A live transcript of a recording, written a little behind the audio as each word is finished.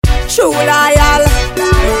True loyal.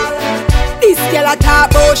 This girl a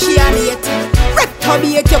talk about she a mate.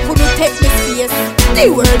 Rectumate, you couldn't take me space. The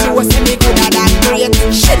world knows me gooder than great.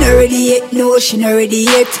 She no ready yet, no, she no ready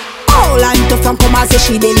yet. All and tough and come and say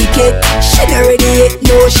she delicate. She no ready yet,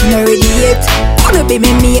 no, she no ready yet. Wanna be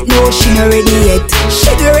me mate, no, she no ready yet. She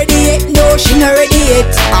no ready yet, no, she no ready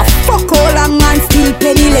yet. I fuck all long and still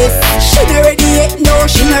penniless. She no ready yet, no,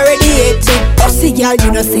 she no ready yet. Big pussy girl,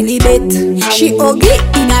 you no silly bit. She ugly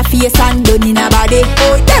in her face and done in her body.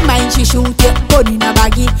 Oh, them mind she shoot you, gun in her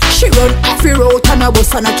baggy. She run every road and a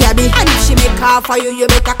bus on a cabby. And if she make car for you, you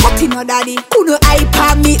better cut in her daddy. Who no hype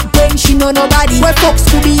on me when she know nobody. Where folks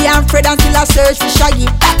could be and Fred until I search for Shaggy.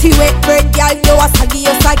 Batty wet bread, girl, you a saggy,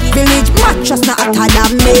 you saggy. Village mattress not hotter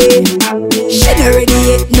than me. She no ready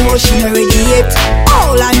yet, no, she no ready yet.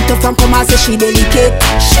 All and tough and come and say she delicate.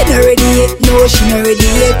 She no ready yet, no, she no ready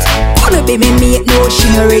yet. Wanna be me mate, no, she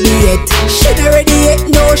no ready yet. She no ready yet,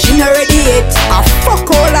 no, she no ready yet. I fuck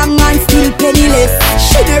all long and still penniless.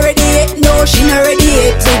 She no ready yet, no, she no ready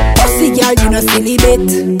yet. Big pussy girl, you no silly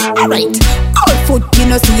bit. Alright. All foot, you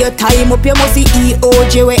know, see your time up. You must see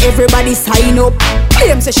EOJ where everybody sign up.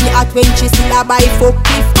 Claim say she hot when she still a buy fuck.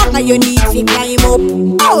 If hang you need to climb up.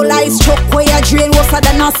 All eyes struck where your drain was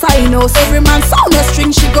than a sinus. Every man sound a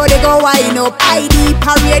string, she go, they go wind up. ID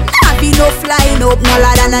parade, not be no flying up. No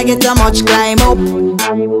lad and I get so much climb up.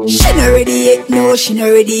 She no ready yet, no, she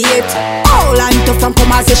no ready yet. All and tough and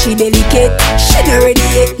come and say she delicate. She no ready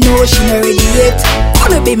yet, no, she no ready yet.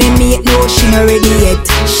 Wanna be me mate, no, she no ready yet.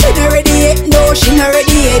 She no ready yet, no, she no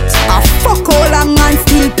ready yet. I fuck all long and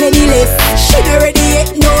still penniless. She no ready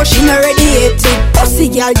yet, no, she no ready yet. Big pussy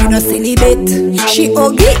girl, you no silly bit. She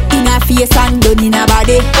ugly in her face and done in her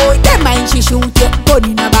body. Oh, them mind she shoot you, gun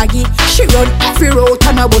in her baggy. She run every road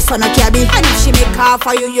and a bus on a cabby. And if she make car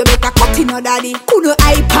for you, you better cut in her daddy. Who no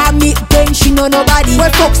hype on me when she know nobody. Where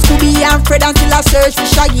folks could be and Fred until I search for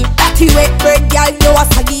Shaggy. Batty wet bread, girl, you a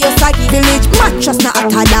saggy, you saggy. Village mattress not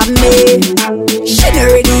hotter than me. She no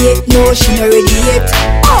ready yet, no, she no ready yet.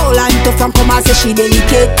 All and tough and come and say she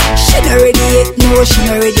delicate. She no ready yet, no, she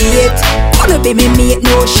no ready yet. Wanna be me mate,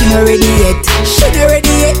 no, she no ready yet. She no ready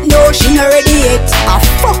yet, no, she no ready yet. I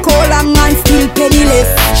fuck all long and still penniless.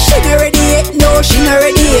 She no ready yet, no, she no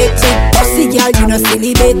ready yet. Big pussy girl, you no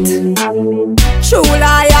silly bit. True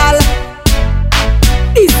loyal.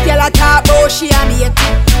 This girl a talk about she a mate.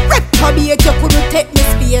 Rectumate, you couldn't take me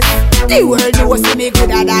space. The world knows me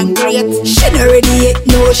gooder than great. She no ready yet,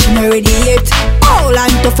 no, she no ready yet. All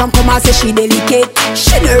and tough and come and say she delicate.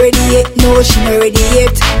 She no ready yet, no, she no ready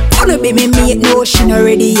yet. Wanna be me mate, no, she no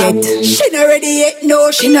ready yet. She no ready yet,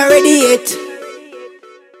 no, she no ready yet.